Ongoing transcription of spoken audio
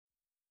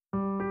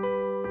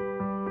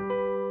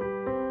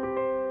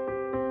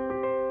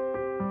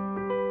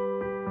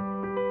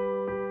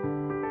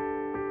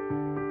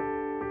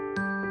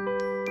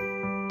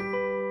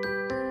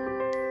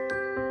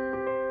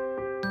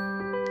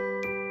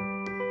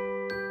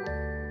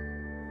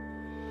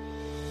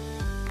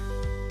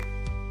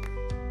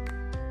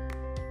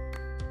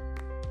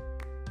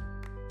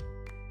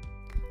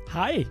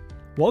Hi,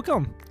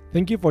 welcome.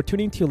 Thank you for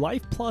tuning to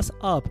Life Plus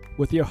Up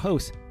with your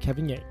host,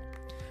 Kevin Yang.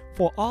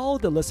 For all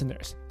the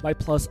listeners, Life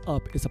Plus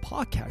Up is a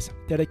podcast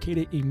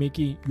dedicated in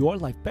making your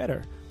life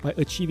better by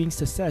achieving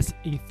success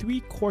in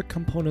three core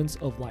components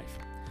of life: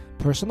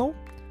 personal,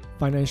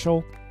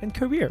 financial, and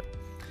career.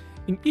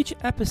 In each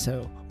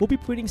episode, we'll be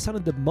bringing some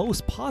of the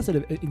most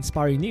positive and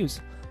inspiring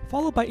news,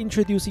 followed by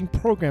introducing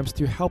programs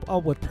to help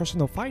out with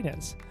personal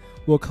finance.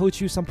 We'll coach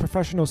you some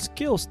professional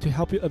skills to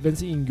help you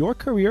advance in your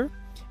career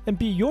and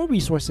be your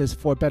resources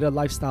for a better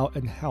lifestyle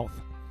and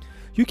health.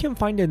 You can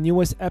find the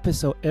newest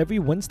episode every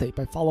Wednesday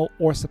by follow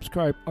or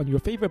subscribe on your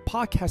favorite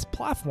podcast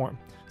platform,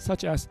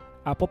 such as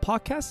Apple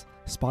Podcasts,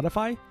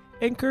 Spotify,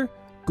 Anchor,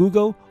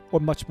 Google, or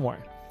much more.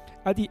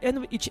 At the end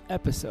of each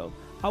episode,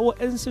 I will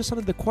answer some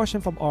of the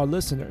questions from our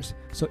listeners.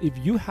 So if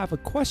you have a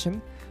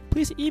question,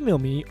 please email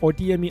me or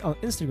DM me on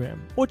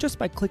Instagram, or just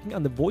by clicking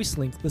on the voice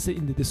link listed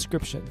in the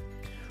description.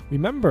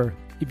 Remember,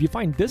 if you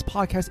find this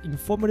podcast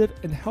informative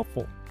and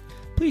helpful,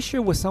 please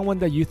share with someone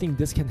that you think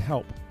this can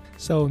help.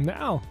 So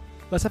now,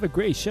 let's have a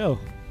great show.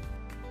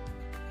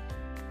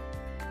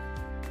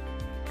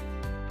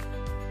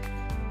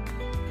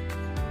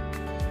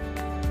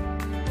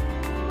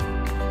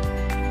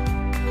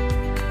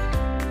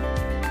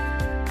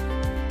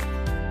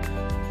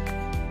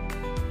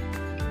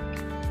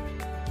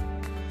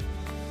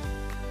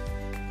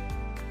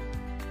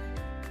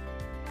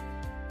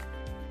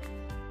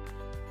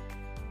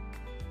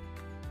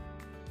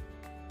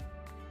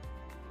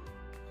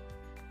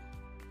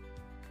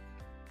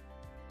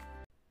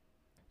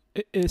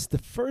 It is the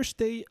first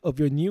day of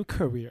your new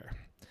career.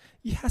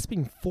 It has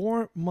been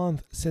 4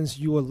 months since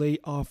you were laid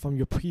off from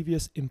your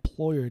previous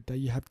employer that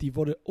you have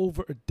devoted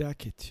over a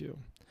decade to.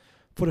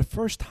 For the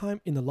first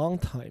time in a long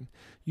time,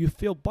 you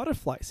feel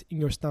butterflies in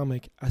your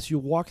stomach as you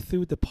walk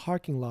through the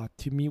parking lot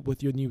to meet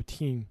with your new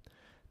team.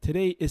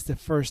 Today is the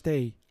first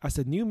day as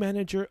the new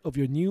manager of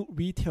your new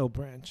retail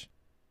branch.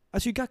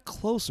 As you got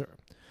closer,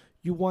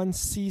 your once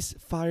ceased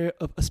fire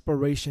of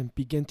aspiration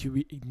began to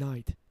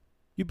reignite.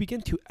 You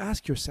begin to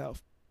ask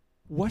yourself,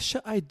 what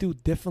should I do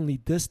differently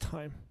this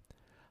time?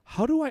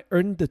 How do I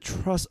earn the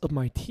trust of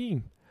my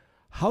team?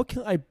 How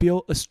can I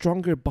build a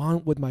stronger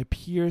bond with my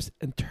peers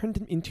and turn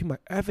them into my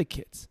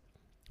advocates?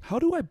 How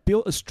do I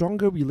build a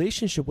stronger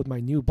relationship with my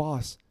new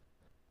boss?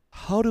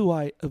 How do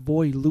I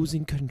avoid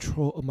losing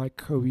control of my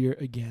career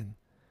again?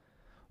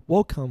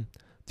 Welcome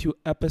to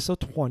episode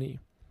 20,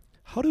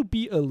 How to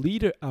Be a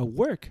Leader at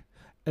Work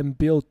and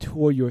Build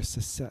Toward Your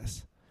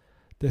Success.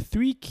 The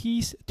 3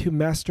 keys to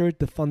master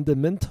the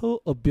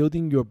fundamental of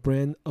building your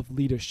brand of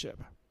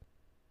leadership.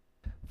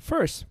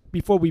 First,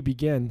 before we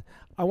begin,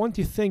 I want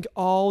to thank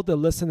all the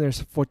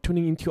listeners for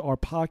tuning into our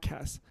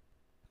podcast.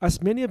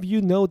 As many of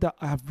you know that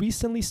I have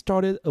recently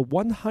started a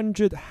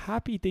 100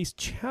 Happy Days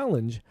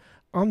challenge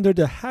under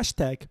the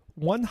hashtag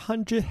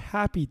 100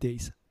 Happy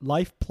Days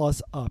Life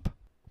Plus Up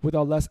with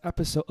our last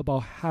episode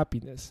about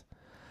happiness.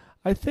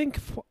 I thank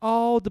for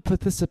all the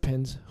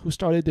participants who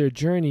started their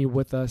journey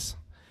with us,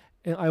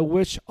 and I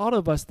wish all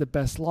of us the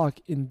best luck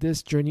in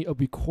this journey of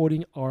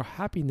recording our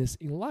happiness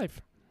in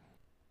life.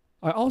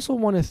 I also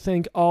want to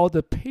thank all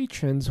the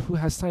patrons who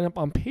have signed up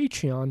on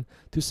Patreon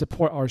to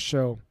support our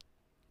show.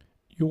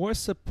 Your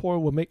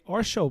support will make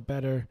our show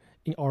better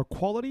in our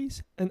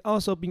qualities and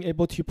also being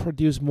able to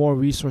produce more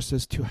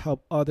resources to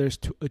help others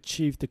to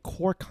achieve the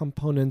core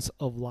components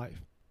of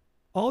life.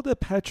 All the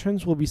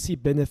patrons will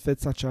receive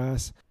benefits such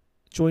as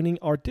joining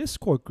our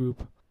Discord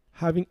group,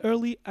 having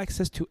early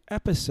access to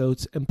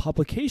episodes and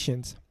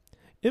publications,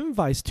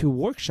 invites to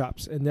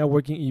workshops and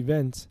networking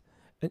events,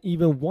 and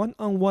even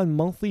one-on-one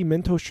monthly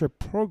mentorship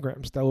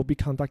programs that we'll be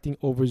conducting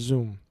over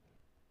Zoom.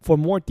 For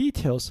more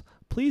details,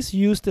 please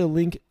use the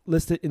link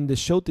listed in the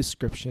show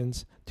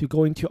descriptions to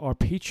go into our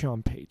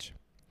Patreon page.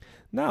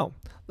 Now,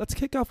 let's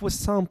kick off with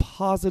some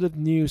positive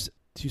news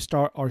to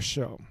start our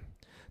show.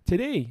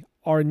 Today,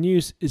 our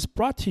news is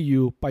brought to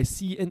you by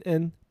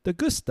CNN The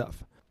Good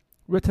Stuff,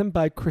 written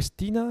by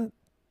Christina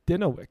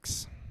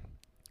Dinowicz.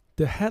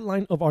 The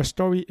headline of our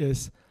story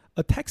is,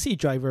 a taxi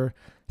driver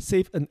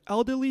saved an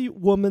elderly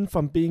woman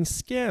from being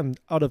scammed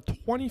out of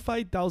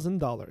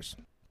 $25,000.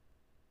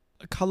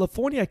 A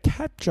California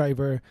cab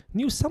driver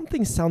knew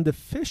something sounded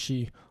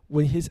fishy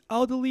when his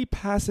elderly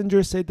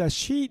passenger said that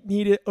she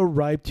needed a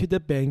ride to the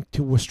bank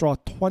to withdraw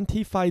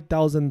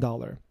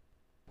 $25,000.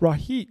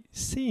 Rahid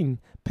Singh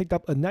picked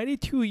up a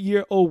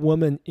 92-year-old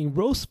woman in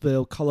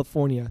Roseville,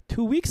 California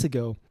 2 weeks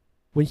ago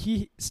when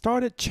he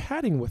started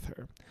chatting with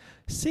her.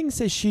 Singh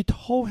said she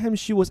told him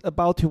she was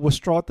about to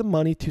withdraw the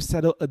money to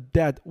settle a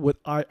debt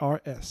with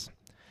IRS.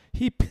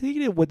 He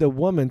pleaded with the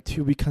woman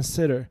to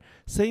reconsider,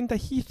 saying that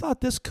he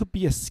thought this could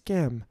be a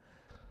scam.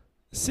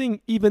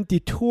 Singh even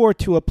detoured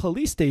to a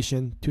police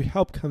station to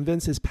help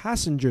convince his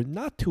passenger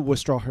not to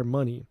withdraw her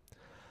money.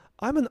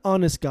 I'm an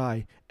honest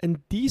guy,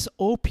 and these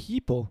old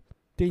people,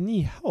 they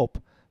need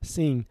help,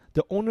 Singh,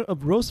 the owner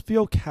of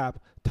Roseville Cab,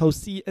 told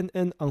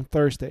CNN on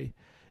Thursday.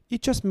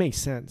 It just makes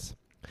sense.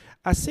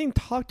 As Singh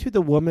talked to the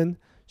woman,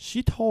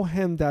 She told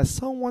him that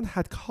someone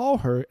had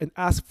called her and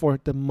asked for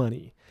the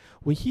money.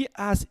 When he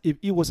asked if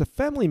it was a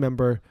family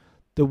member,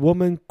 the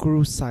woman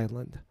grew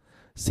silent.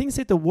 Singh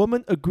said the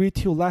woman agreed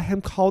to let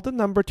him call the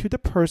number to the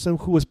person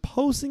who was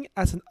posing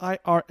as an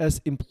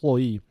IRS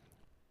employee.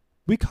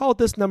 We called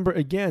this number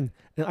again,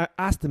 and I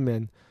asked the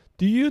man,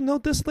 "Do you know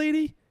this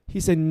lady?" He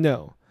said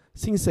no.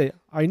 Singh said,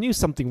 "I knew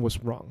something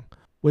was wrong."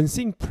 When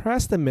Singh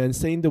pressed the man,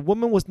 saying the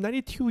woman was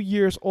 92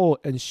 years old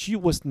and she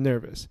was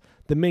nervous,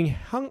 the man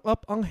hung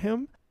up on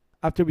him.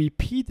 After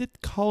repeated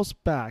calls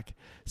back,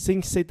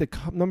 Singh said the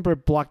number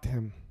blocked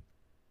him.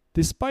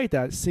 Despite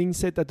that, Singh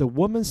said that the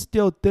woman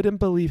still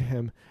didn't believe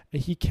him,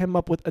 and he came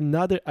up with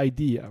another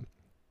idea.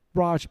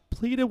 Raj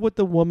pleaded with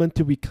the woman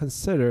to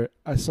reconsider,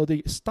 so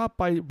they stopped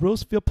by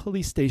Roseville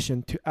Police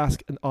Station to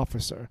ask an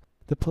officer,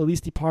 the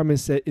police department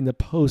said in a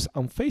post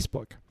on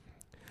Facebook.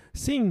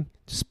 Singh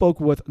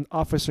spoke with an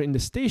officer in the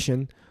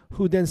station,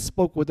 who then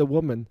spoke with the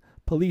woman.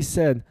 Police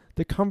said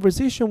the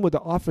conversation with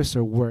the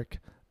officer worked,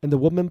 and the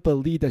woman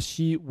believed that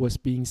she was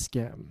being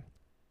scammed.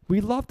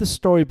 We love the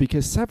story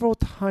because several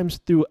times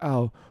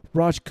throughout,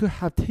 Raj could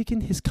have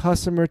taken his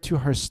customer to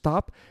her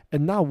stop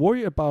and not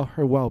worry about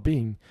her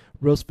well-being,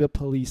 Roseville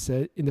Police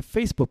said in the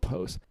Facebook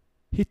post.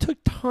 He took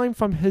time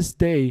from his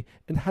day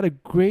and had a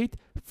great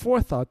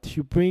forethought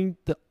to bring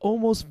the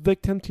almost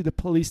victim to the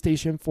police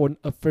station for an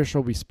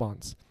official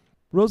response.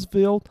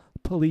 Roseville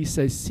Police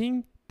said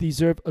Singh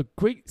deserved a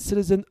Great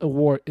Citizen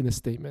Award in a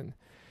statement.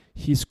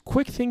 His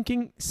quick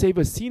thinking saved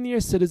a senior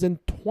citizen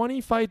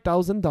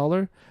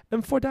 $25,000,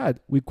 and for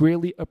that, we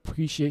greatly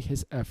appreciate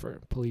his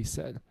effort, police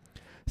said.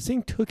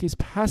 Singh took his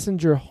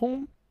passenger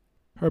home,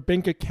 her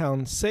bank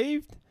account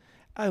saved.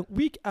 A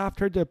week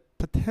after the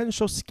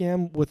potential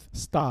scam was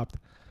stopped,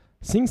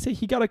 Singh said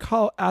he got a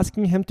call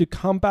asking him to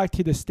come back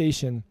to the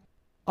station.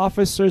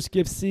 Officers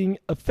give Singh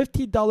a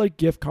 $50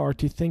 gift card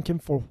to thank him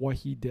for what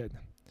he did.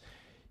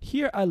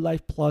 Here at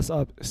Life Plus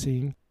Up,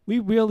 Singh, we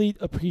really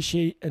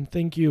appreciate and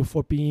thank you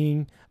for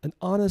being an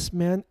honest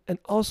man and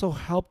also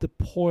help the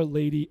poor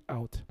lady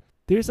out.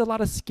 There's a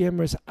lot of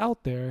scammers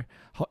out there.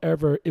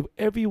 However, if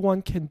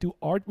everyone can do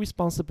our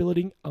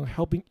responsibility on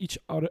helping each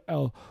other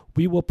out,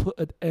 we will put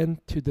an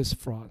end to this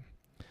fraud.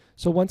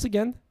 So once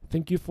again,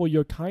 thank you for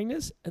your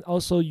kindness and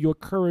also your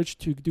courage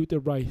to do the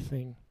right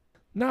thing.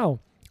 Now,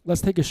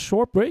 let's take a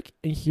short break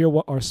and hear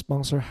what our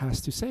sponsor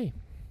has to say.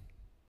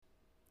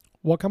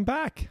 Welcome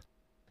back.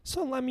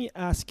 So let me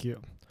ask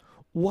you,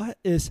 what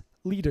is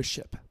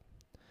leadership?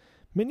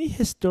 Many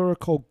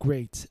historical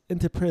greats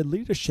interpret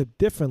leadership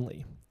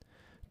differently.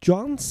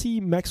 John C.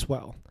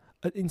 Maxwell,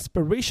 an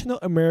inspirational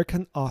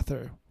American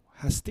author,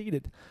 has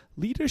stated,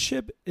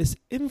 leadership is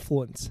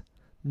influence,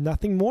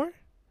 nothing more,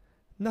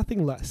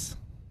 nothing less.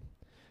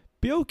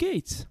 Bill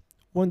Gates,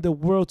 one of the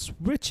world's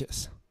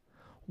richest,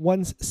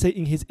 once said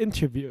in his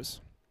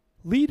interviews,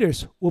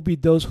 leaders will be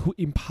those who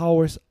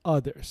empowers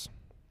others.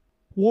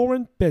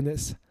 Warren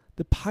Bennis,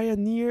 the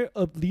pioneer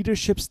of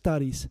leadership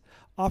studies,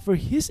 offered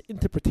his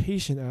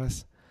interpretation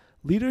as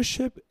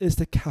leadership is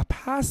the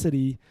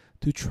capacity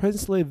to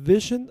translate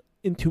vision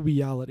into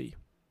reality.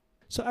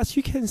 So as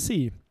you can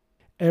see,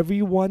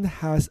 everyone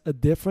has a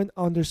different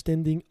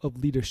understanding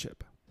of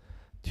leadership.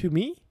 To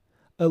me,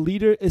 a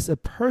leader is a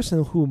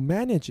person who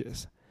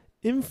manages,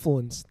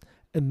 influences,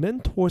 and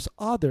mentors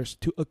others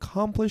to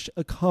accomplish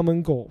a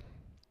common goal.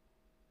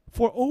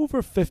 For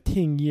over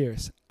 15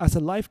 years as a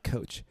life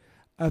coach,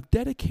 I've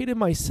dedicated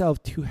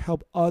myself to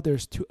help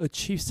others to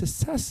achieve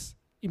success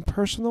in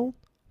personal,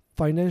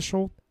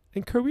 financial,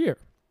 and career.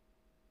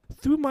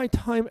 Through my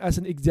time as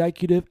an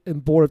executive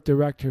and board of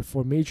director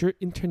for major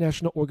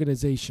international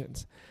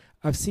organizations,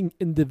 I've seen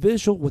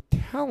individuals with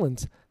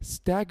talents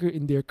stagger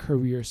in their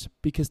careers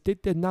because they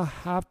did not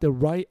have the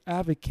right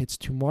advocates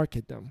to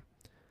market them.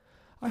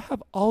 I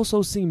have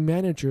also seen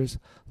managers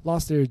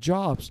lost their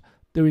jobs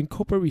during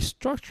corporate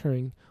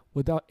restructuring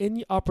without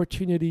any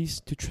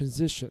opportunities to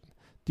transition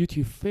due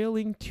to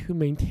failing to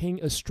maintain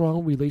a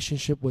strong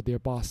relationship with their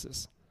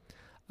bosses.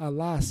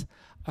 Alas,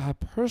 I have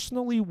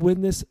personally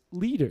witnessed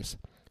leaders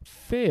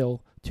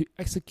fail to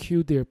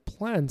execute their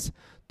plans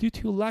due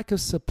to lack of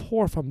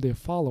support from their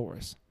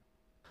followers.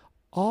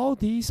 All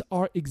these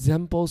are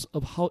examples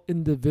of how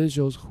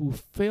individuals who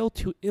fail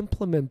to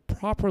implement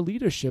proper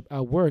leadership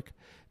at work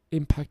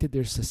impacted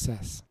their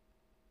success.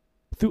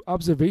 Through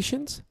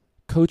observations,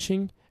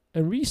 coaching,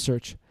 and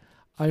research,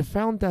 I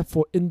found that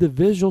for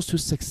individuals to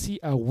succeed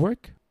at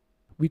work,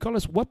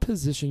 regardless what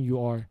position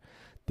you are,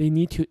 they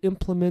need to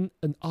implement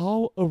an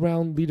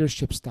all-around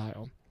leadership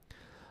style,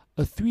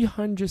 a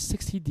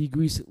 360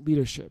 degrees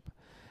leadership.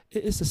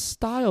 It is a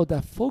style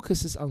that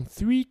focuses on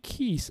three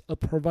keys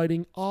of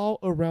providing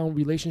all-around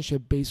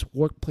relationship-based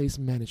workplace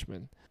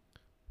management,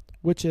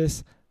 which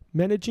is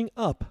managing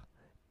up,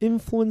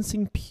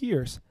 influencing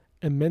peers,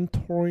 and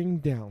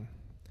mentoring down.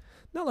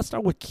 Now let's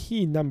start with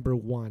key number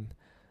 1,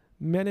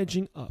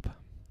 managing up.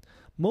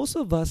 Most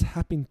of us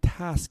have been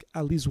tasked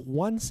at least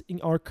once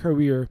in our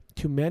career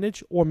to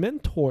manage or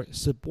mentor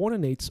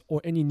subordinates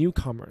or any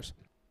newcomers.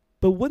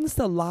 But when's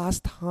the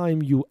last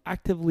time you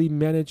actively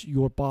manage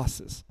your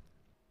bosses?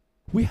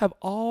 We have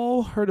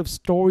all heard of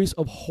stories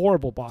of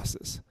horrible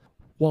bosses,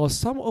 while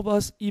some of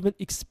us even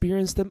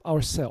experience them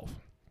ourselves.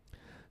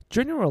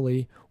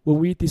 Generally, when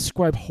we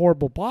describe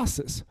horrible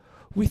bosses,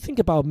 we think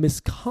about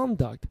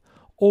misconduct,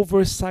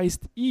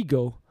 oversized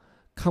ego,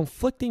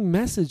 conflicting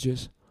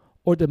messages,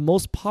 or the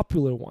most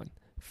popular one,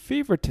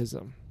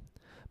 favoritism.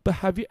 But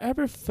have you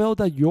ever felt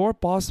that your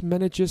boss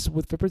manages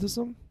with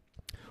favoritism?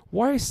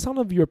 Why some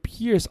of your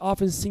peers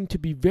often seem to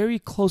be very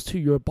close to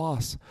your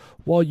boss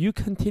while you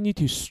continue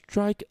to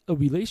strike a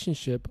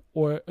relationship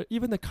or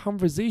even a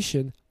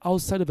conversation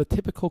outside of a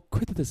typical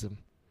criticism?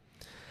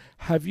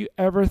 Have you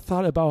ever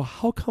thought about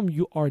how come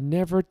you are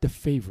never the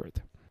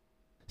favorite?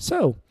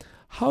 So,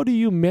 how do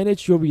you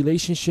manage your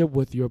relationship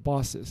with your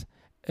bosses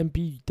and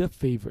be the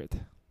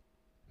favorite?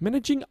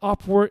 Managing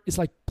upward is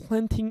like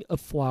planting a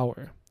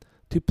flower.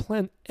 To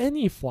plant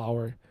any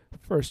flower,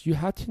 first you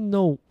have to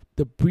know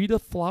the breed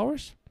of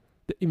flowers,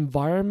 the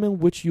environment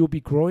which you'll be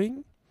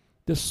growing,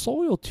 the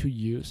soil to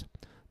use,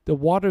 the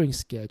watering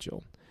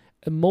schedule,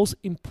 and most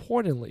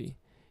importantly,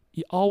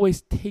 it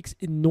always takes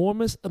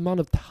enormous amount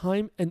of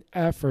time and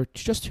effort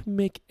just to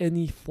make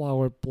any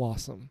flower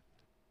blossom.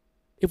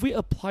 If we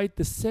applied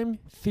the same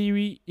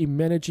theory in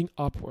managing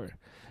upward,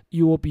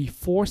 it will be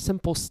 4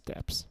 simple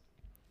steps.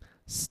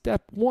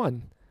 Step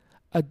 1,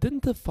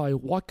 identify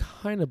what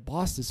kind of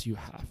bosses you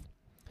have.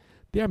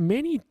 There are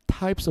many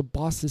types of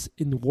bosses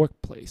in the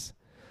workplace.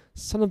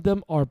 Some of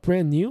them are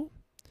brand new,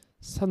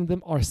 some of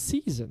them are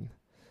seasoned,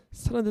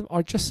 some of them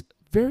are just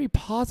very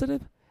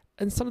positive,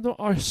 and some of them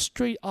are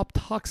straight up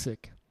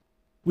toxic.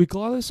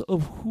 Regardless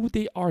of who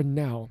they are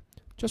now,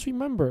 just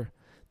remember,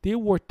 there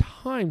were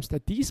times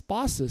that these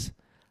bosses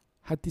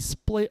had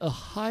displayed a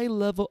high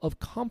level of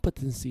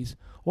competencies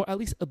or at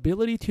least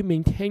ability to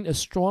maintain a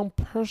strong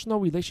personal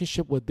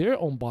relationship with their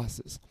own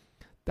bosses.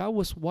 That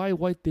was why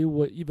they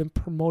were even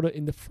promoted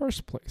in the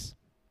first place.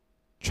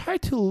 Try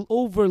to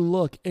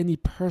overlook any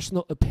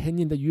personal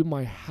opinion that you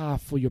might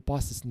have for your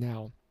bosses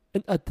now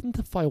and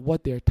identify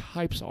what their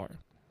types are.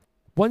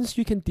 Once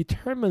you can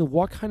determine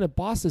what kind of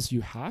bosses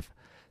you have,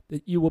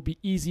 then it will be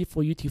easy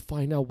for you to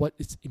find out what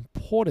is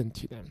important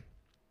to them.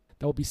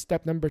 That will be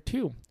step number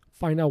 2.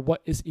 Find out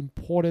what is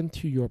important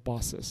to your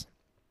bosses.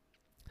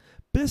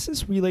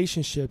 Business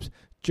relationships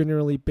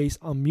generally based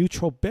on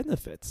mutual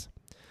benefits.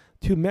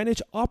 To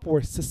manage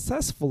upward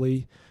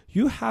successfully,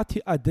 you have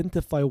to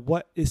identify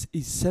what is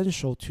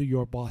essential to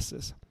your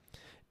bosses.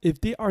 If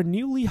they are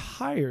newly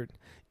hired,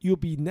 it will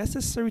be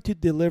necessary to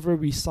deliver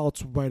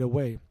results right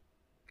away.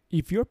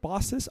 If your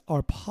bosses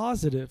are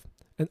positive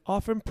and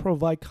often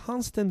provide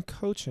constant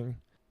coaching,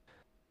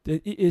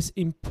 then it is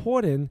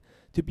important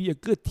to be a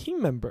good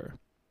team member.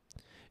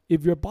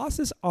 If your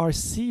bosses are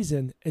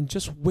seasoned and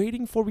just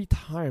waiting for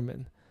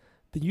retirement,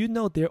 then you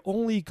know their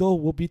only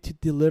goal will be to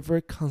deliver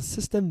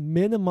consistent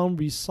minimum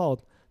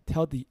result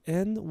till the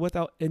end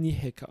without any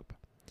hiccup.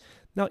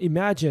 Now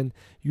imagine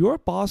your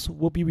boss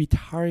will be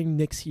retiring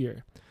next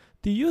year.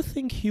 Do you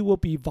think he will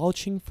be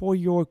vouching for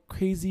your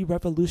crazy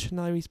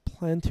revolutionary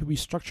plan to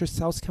restructure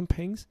sales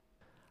campaigns?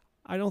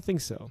 I don't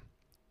think so.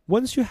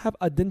 Once you have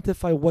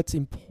identified what's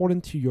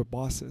important to your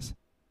bosses,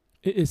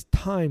 it is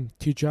time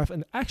to draft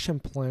an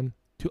action plan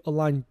to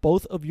align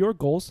both of your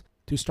goals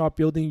to start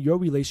building your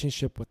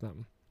relationship with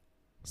them.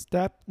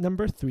 Step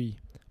number 3,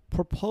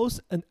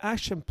 propose an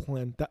action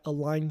plan that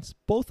aligns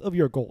both of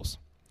your goals.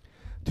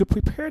 To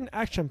prepare an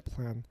action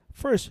plan,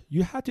 first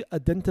you have to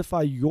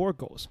identify your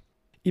goals.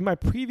 In my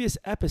previous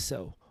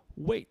episode,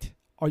 Wait,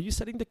 are you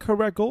setting the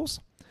correct goals?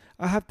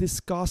 I have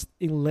discussed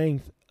in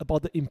length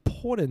about the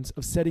importance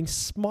of setting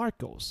SMART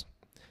goals: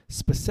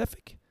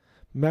 specific,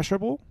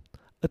 measurable,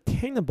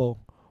 attainable,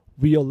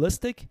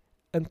 realistic,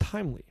 and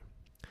timely.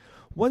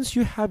 Once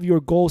you have your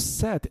goals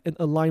set and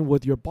aligned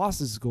with your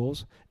boss's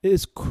goals, it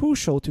is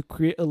crucial to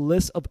create a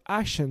list of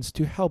actions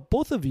to help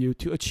both of you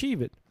to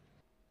achieve it.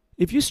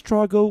 If you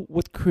struggle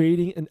with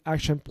creating an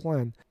action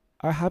plan,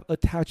 I have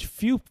attached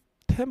few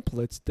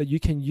templates that you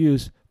can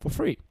use for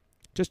free.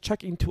 Just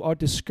check into our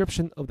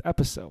description of the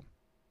episode.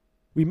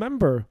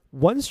 Remember,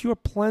 once your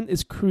plan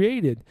is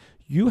created,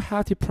 you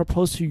have to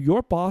propose to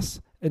your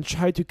boss and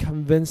try to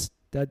convince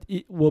that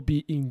it will be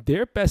in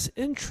their best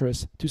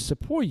interest to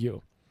support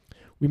you.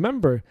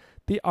 Remember,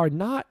 they are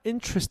not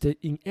interested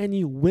in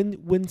any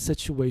win-win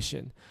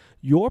situation.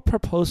 Your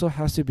proposal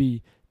has to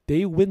be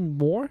they win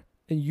more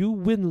and you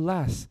win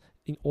less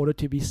in order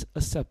to be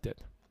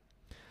accepted.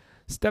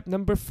 Step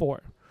number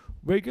 4,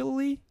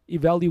 regularly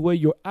evaluate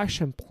your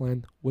action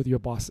plan with your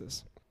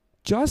bosses.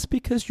 Just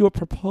because your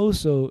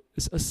proposal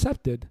is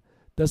accepted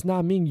does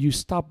not mean you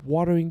stop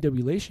watering the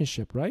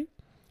relationship, right?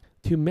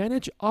 To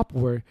manage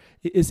upward,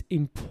 it is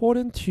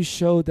important to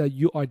show that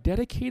you are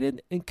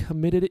dedicated and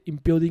committed in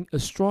building a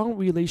strong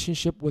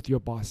relationship with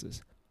your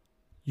bosses.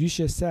 You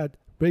should set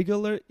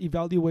regular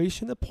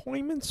evaluation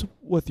appointments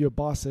with your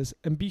bosses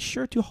and be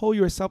sure to hold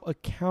yourself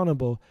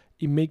accountable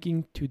in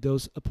making to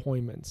those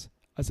appointments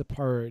as a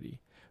priority.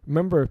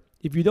 Remember,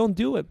 if you don't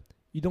do it,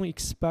 you don't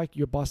expect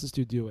your bosses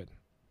to do it.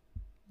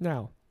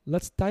 Now,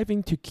 let's dive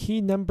into key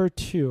number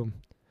 2,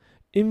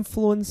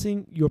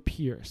 influencing your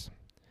peers.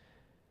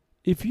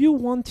 If you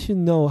want to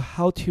know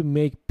how to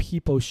make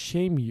people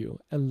shame you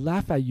and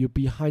laugh at you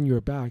behind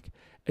your back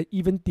and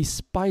even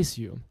despise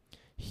you,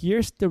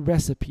 here's the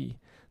recipe.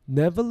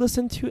 Never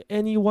listen to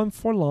anyone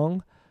for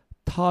long.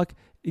 Talk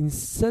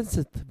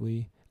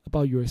insensitively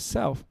about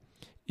yourself.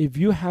 If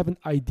you have an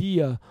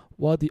idea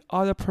while the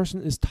other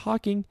person is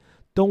talking,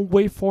 don't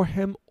wait for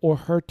him or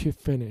her to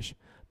finish.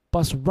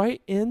 Bust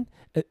right in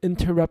and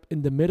interrupt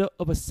in the middle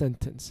of a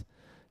sentence.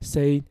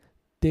 Say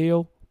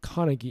Dale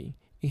Carnegie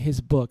in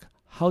his book,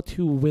 How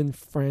to Win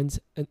Friends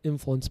and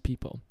Influence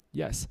People.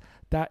 Yes,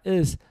 that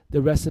is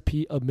the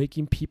recipe of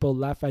making people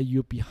laugh at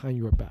you behind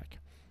your back.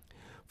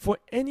 For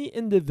any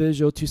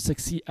individual to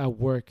succeed at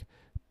work,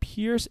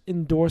 peers'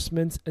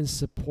 endorsements and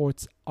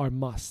supports are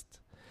must.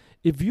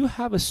 If you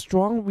have a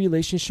strong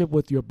relationship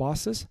with your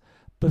bosses,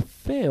 but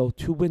fail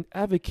to win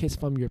advocates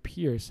from your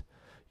peers,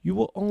 you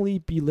will only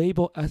be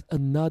labeled as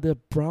another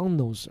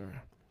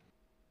brown-noser.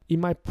 In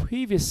my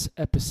previous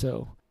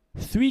episode,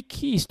 3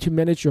 Keys to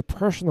Manage Your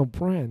Personal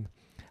Brand,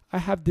 I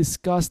have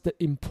discussed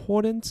the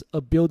importance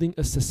of building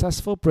a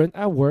successful brand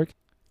at work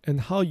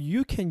and how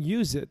you can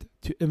use it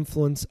to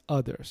influence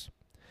others.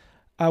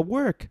 At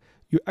work,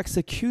 your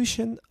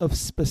execution of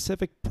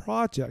specific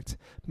projects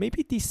may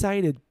be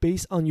decided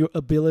based on your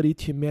ability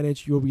to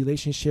manage your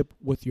relationship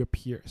with your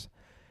peers.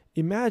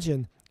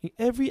 Imagine in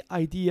every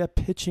idea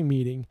pitching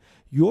meeting,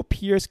 your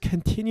peers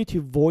continue to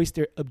voice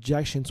their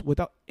objections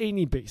without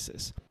any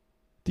basis.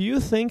 Do you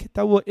think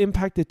that will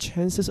impact the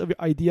chances of your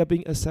idea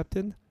being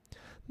accepted?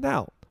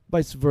 Now,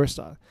 vice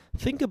versa,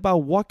 think about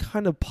what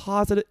kind of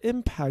positive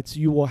impacts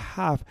you will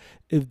have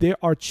if there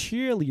are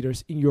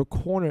cheerleaders in your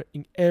corner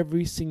in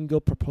every single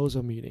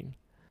proposal meeting.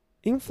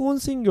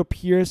 Influencing your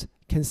peers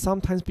can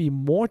sometimes be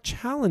more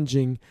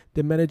challenging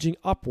than managing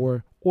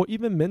upward or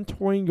even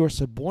mentoring your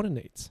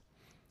subordinates.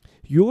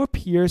 Your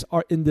peers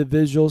are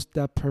individuals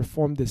that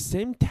perform the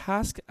same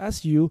task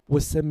as you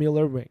with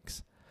similar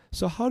ranks.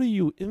 So how do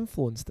you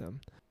influence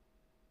them?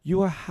 You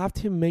will have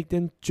to make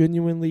them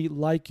genuinely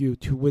like you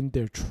to win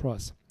their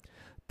trust.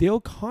 Dale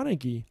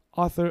Carnegie,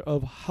 author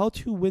of How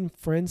to Win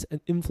Friends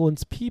and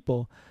Influence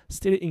People,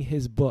 stated in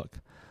his book,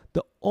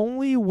 "The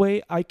only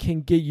way I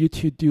can get you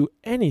to do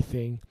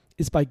anything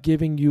is by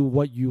giving you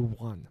what you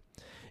want."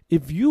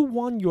 If you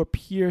want your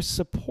peers'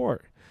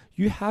 support,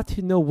 you have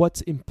to know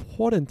what's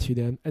important to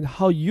them and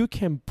how you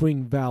can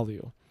bring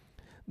value.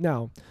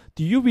 Now,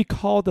 do you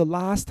recall the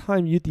last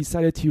time you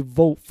decided to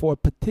vote for a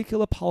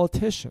particular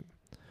politician?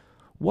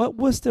 What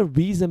was the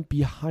reason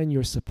behind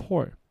your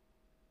support?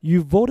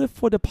 You voted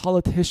for the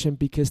politician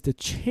because the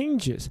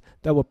changes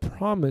that were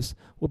promised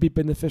will be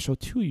beneficial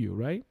to you,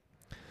 right?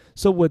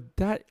 So with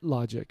that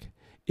logic,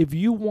 if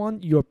you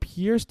want your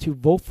peers to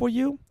vote for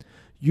you,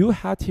 you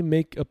have to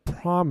make a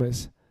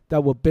promise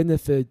that will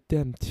benefit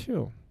them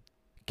too.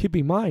 Keep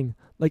in mind,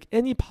 like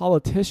any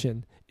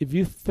politician, if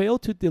you fail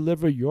to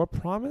deliver your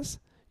promise,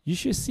 you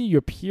should see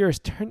your peers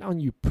turn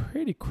on you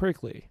pretty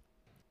quickly.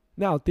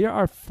 Now, there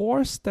are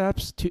 4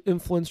 steps to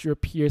influence your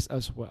peers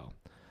as well.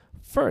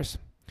 First,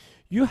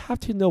 you have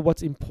to know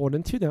what's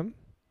important to them.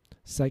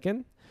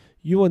 Second,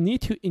 you will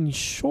need to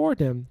ensure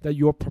them that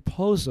your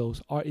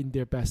proposals are in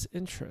their best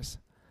interest.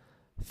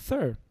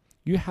 Third,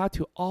 you have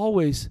to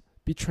always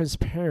be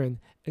transparent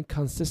and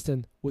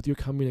consistent with your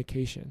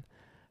communication.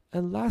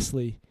 And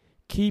lastly,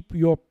 keep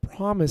your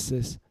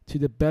promises to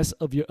the best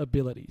of your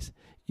abilities.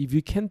 If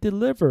you can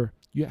deliver,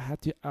 you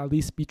have to at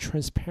least be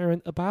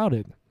transparent about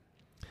it.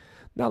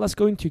 Now let's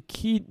go into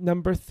key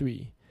number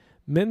 3,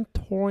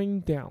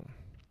 mentoring down.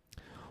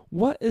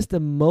 What is the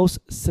most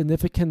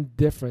significant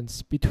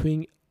difference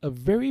between a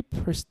very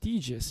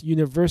prestigious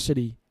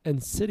university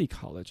and city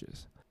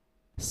colleges?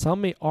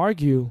 Some may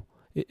argue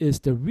it is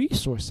the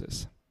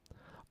resources.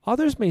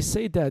 Others may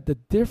say that the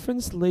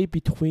difference lay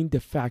between the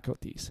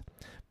faculties.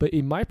 But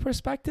in my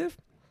perspective,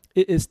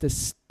 it is the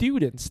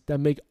students that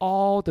make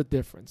all the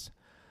difference.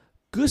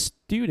 Good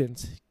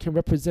students can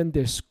represent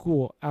their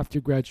school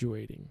after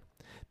graduating.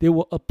 They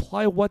will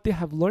apply what they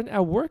have learned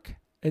at work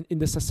and in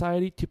the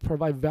society to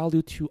provide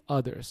value to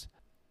others.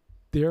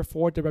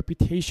 Therefore, the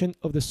reputation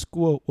of the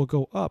school will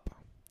go up.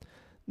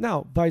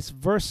 Now, vice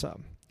versa.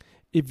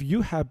 If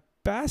you have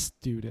bad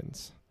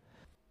students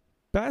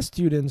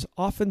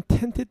often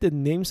tainted the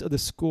names of the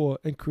school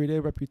and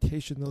created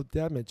reputational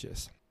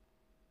damages.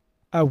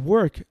 At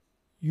work,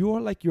 you are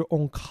like your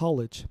own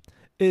college.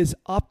 It is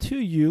up to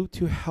you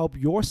to help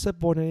your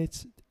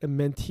subordinates and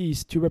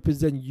mentees to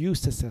represent you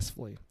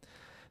successfully.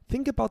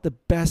 Think about the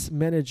best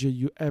manager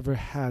you ever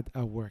had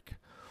at work.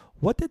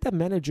 What did that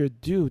manager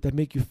do that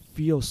made you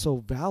feel so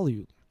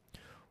valued?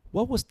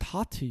 What was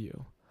taught to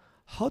you?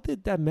 How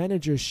did that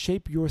manager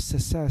shape your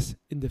success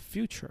in the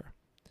future?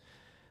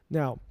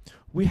 Now,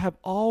 we have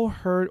all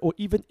heard or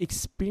even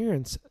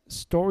experienced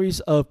stories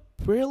of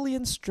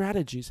brilliant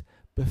strategies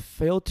but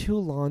failed to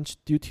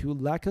launch due to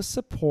lack of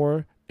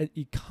support and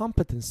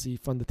incompetency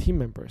from the team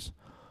members.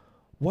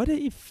 Why did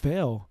it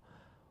fail?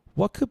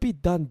 What could be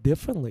done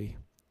differently?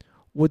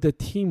 Was the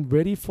team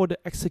ready for the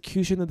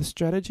execution of the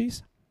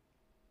strategies?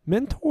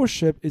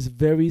 Mentorship is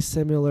very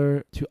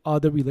similar to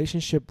other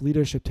relationship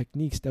leadership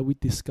techniques that we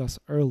discussed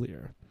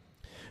earlier.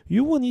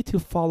 You will need to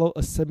follow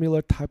a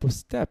similar type of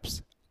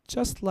steps,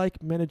 just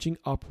like managing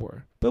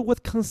upward, but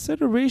with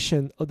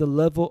consideration of the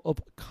level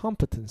of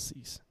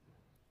competencies.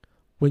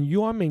 When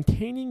you are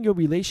maintaining your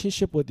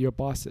relationship with your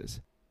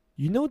bosses,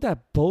 you know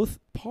that both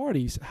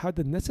parties have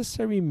the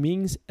necessary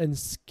means and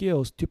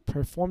skills to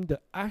perform the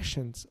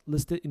actions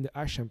listed in the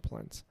action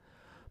plans.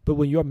 But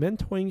when you're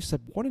mentoring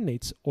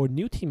subordinates or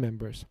new team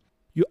members,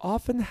 you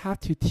often have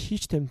to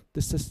teach them the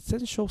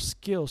essential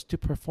skills to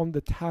perform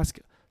the task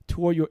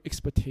toward your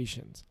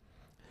expectations.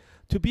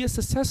 To be a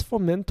successful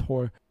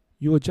mentor,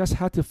 you will just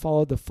have to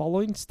follow the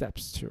following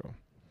steps too.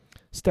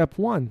 Step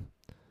 1,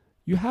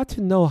 you have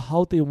to know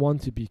how they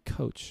want to be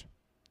coached.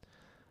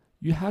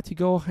 You have to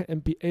go ahead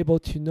and be able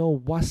to know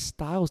what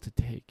styles to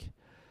take.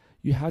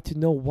 You have to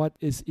know what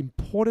is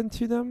important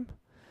to them,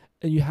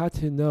 and you have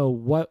to know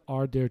what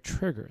are their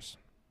triggers.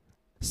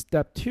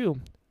 Step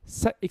 2,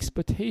 set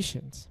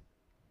expectations.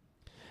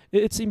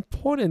 It's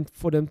important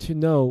for them to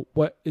know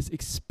what is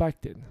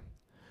expected.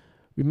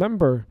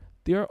 Remember,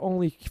 there are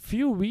only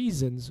few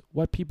reasons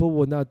why people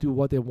will not do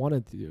what they want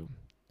to do.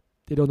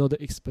 They don't know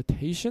the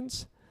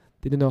expectations,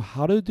 they don't know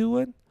how to do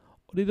it,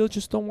 or they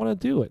just don't want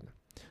to do it.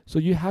 So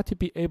you have to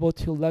be able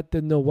to let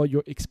them know what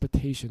your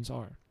expectations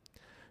are.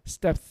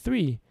 Step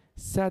 3,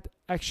 set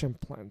action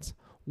plans.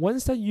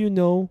 Once that you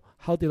know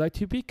how they like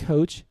to be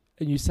coached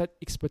and you set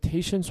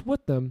expectations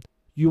with them,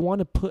 you want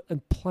to put a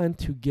plan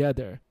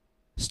together,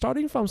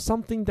 starting from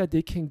something that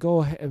they can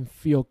go ahead and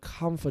feel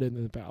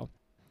confident about.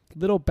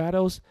 Little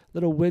battles,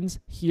 little wins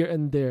here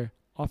and there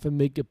often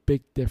make a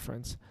big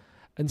difference.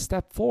 And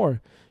step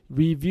 4,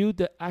 review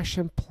the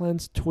action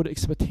plans toward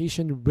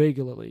expectation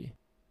regularly.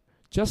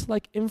 Just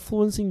like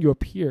influencing your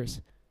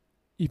peers,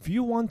 if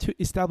you want to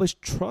establish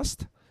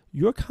trust,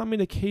 your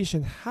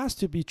communication has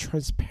to be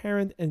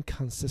transparent and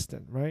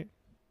consistent, right?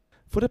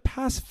 For the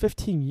past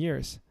 15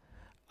 years,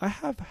 I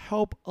have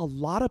helped a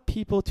lot of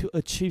people to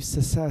achieve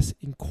success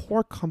in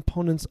core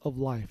components of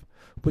life,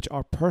 which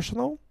are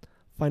personal,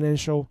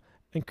 financial,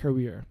 and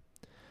career.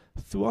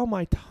 Throughout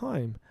my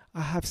time,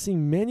 I have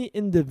seen many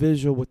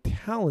individuals with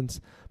talents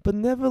but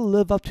never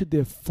live up to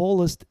their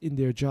fullest in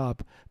their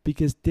job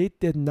because they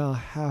did not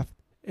have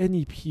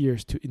any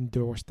peers to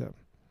endorse them.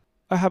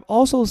 I have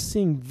also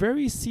seen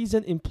very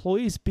seasoned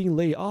employees being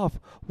laid off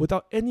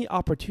without any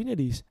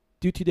opportunities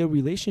due to their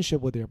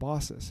relationship with their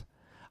bosses.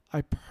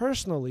 I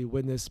personally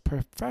witnessed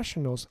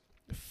professionals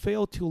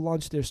fail to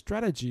launch their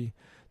strategy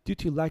due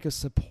to lack of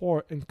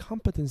support and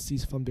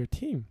competencies from their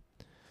team.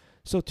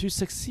 So to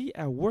succeed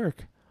at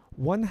work,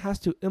 one has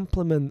to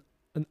implement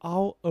an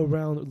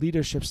all-around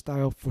leadership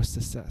style for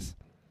success.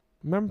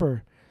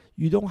 Remember,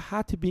 you don't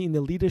have to be in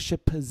the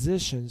leadership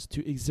positions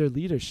to exert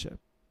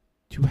leadership.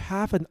 To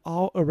have an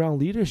all-around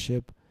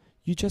leadership,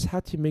 you just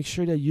have to make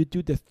sure that you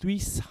do the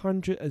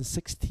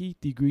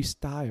 360-degree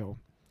style,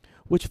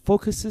 which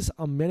focuses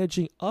on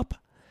managing up,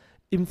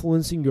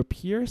 influencing your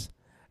peers,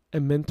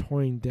 and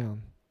mentoring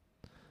down.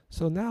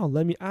 So now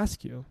let me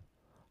ask you,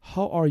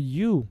 how are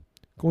you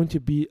going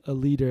to be a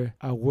leader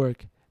at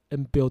work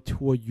and build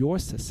toward your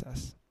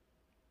success?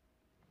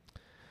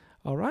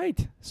 All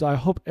right, so I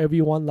hope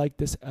everyone liked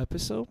this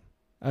episode,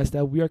 as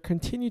that we are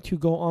continuing to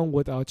go on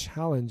with our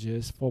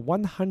challenges for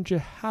 100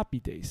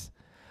 happy days.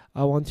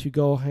 I want to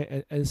go ahead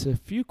and answer a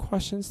few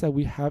questions that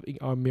we have in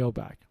our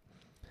mailbag.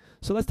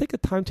 So let's take a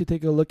time to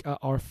take a look at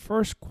our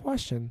first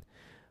question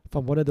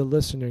from one of the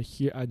listeners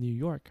here at New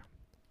York.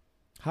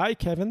 Hi,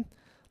 Kevin.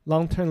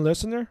 Long-term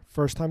listener,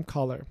 first-time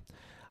caller.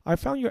 I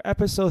found your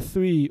episode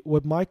 3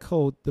 with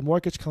Michael, the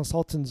mortgage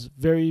consultant,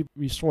 very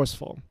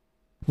resourceful.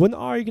 When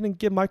are you going to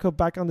get Michael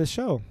back on the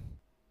show?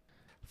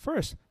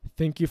 First,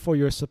 thank you for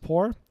your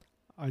support.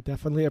 I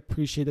definitely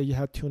appreciate that you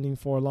have tuned in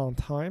for a long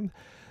time.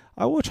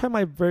 I will try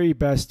my very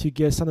best to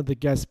get some of the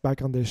guests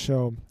back on the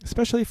show,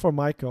 especially for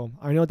Michael.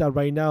 I know that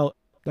right now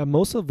that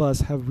most of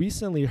us have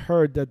recently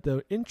heard that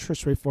the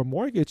interest rate for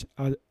mortgage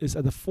is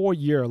at a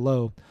 4-year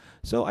low.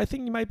 So I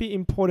think it might be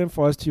important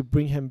for us to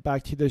bring him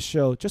back to the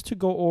show just to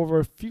go over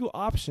a few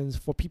options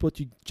for people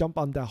to jump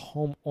on that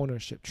home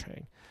ownership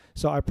train.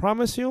 So I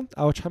promise you,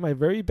 I will try my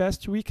very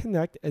best to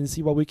reconnect and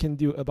see what we can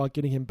do about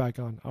getting him back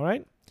on. All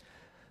right?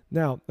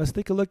 Now, let's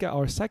take a look at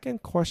our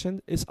second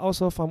question. It's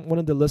also from one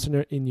of the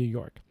listeners in New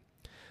York.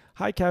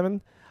 Hi,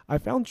 Kevin. I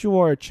found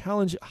your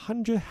challenge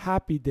 100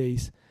 happy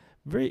days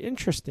very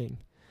interesting.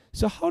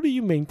 So how do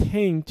you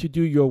maintain to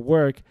do your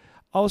work,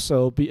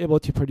 also be able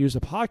to produce a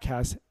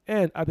podcast,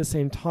 and at the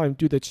same time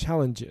do the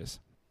challenges?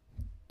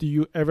 Do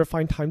you ever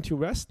find time to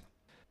rest?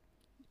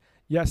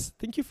 Yes,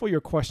 thank you for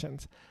your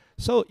questions.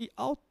 So it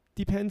all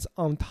depends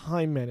on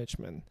time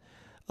management.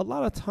 A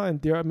lot of time,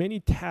 there are many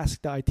tasks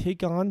that I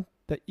take on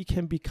that it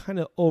can be kind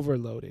of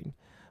overloading.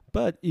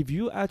 But if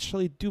you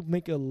actually do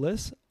make a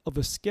list of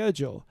a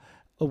schedule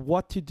of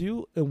what to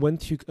do and when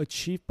to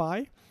achieve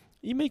by,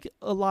 it makes it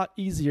a lot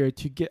easier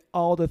to get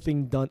all the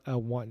things done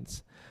at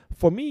once.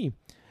 For me,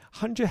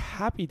 100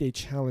 Happy Day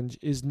Challenge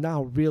is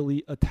not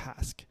really a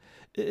task.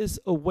 It is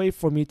a way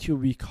for me to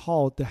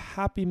recall the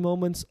happy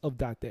moments of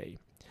that day.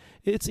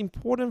 It's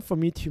important for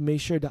me to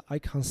make sure that I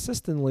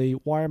consistently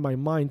wire my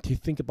mind to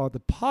think about the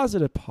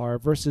positive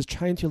part versus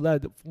trying to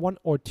let one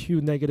or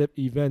two negative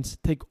events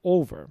take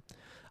over.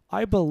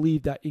 I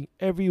believe that in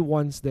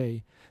everyone's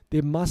day,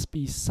 there must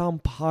be some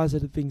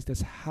positive things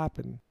that's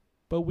happened,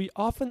 but we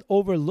often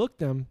overlook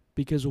them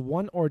because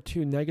one or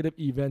two negative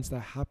events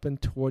that happen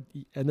toward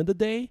the end of the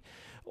day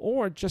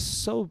or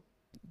just so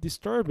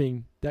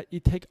disturbing that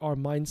it take our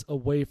minds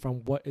away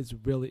from what is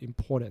really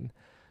important.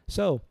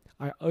 So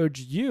I urge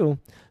you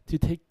to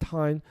take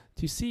time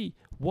to see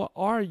what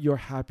are your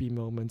happy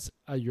moments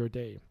at your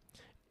day.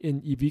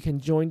 And if you can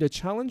join the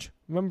challenge,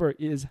 remember it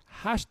is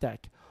hashtag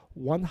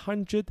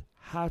 100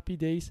 happy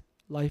days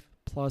life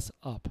plus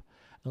up.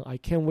 And I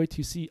can't wait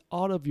to see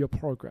all of your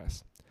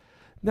progress.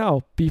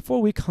 Now,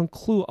 before we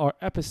conclude our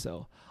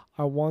episode,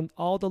 I want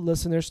all the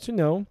listeners to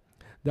know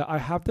that I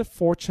have the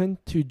fortune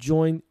to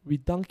join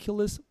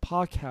Redunculous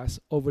Podcast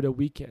over the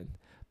weekend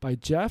by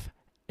Jeff,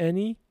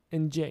 Annie,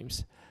 and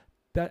James.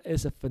 That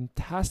is a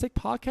fantastic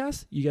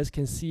podcast. You guys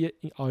can see it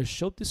in our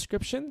show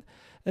description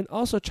and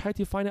also try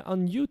to find it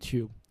on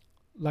YouTube.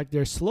 Like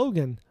their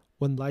slogan,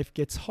 when life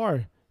gets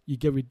hard, you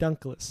get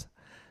redunculous.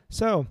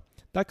 So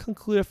that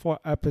concluded for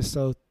our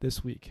episode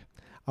this week.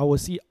 I will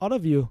see all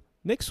of you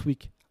next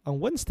week on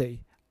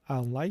Wednesday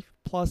on Life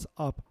Plus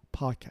Up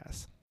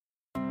podcast.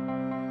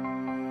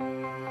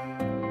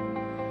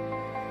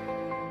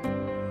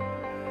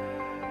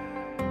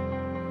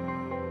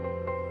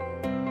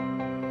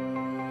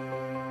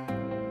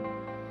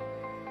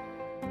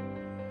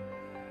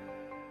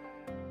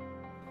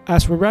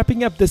 As we're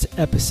wrapping up this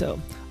episode,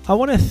 I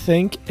want to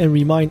thank and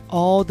remind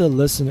all the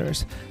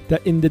listeners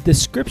that in the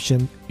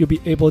description, you'll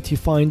be able to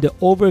find the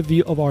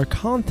overview of our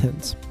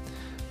contents,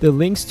 the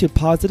links to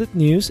positive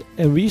news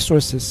and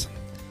resources,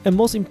 and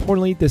most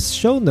importantly, the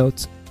show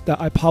notes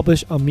that I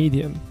publish on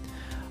Medium.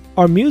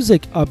 Our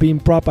music are being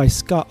brought by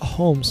Scott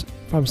Holmes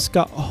from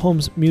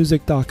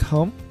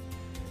scottholmesmusic.com.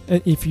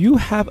 And if you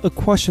have a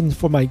question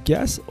for my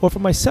guests or for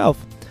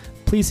myself,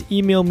 please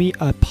email me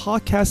at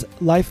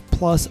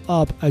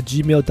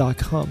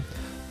podcastlifeplusup@gmail.com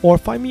or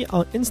find me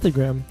on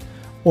Instagram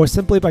or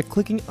simply by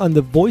clicking on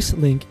the voice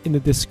link in the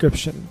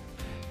description.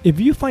 If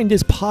you find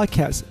this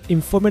podcast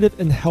informative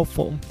and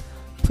helpful,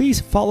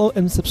 please follow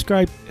and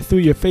subscribe through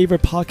your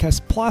favorite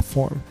podcast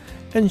platform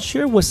and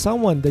share with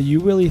someone that you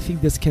really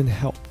think this can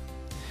help.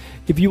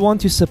 If you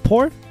want to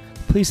support,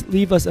 please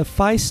leave us a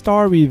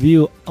 5-star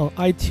review on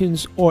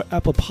iTunes or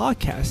Apple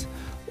Podcasts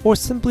or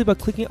simply by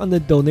clicking on the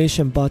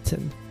donation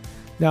button.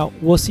 Now,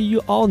 we'll see you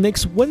all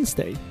next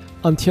Wednesday.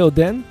 Until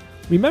then,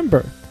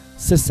 remember,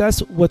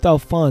 success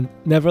without fun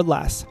never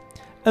lasts.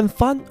 And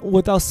fun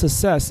without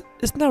success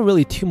is not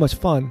really too much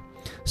fun.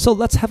 So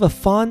let's have a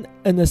fun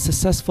and a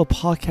successful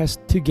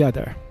podcast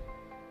together.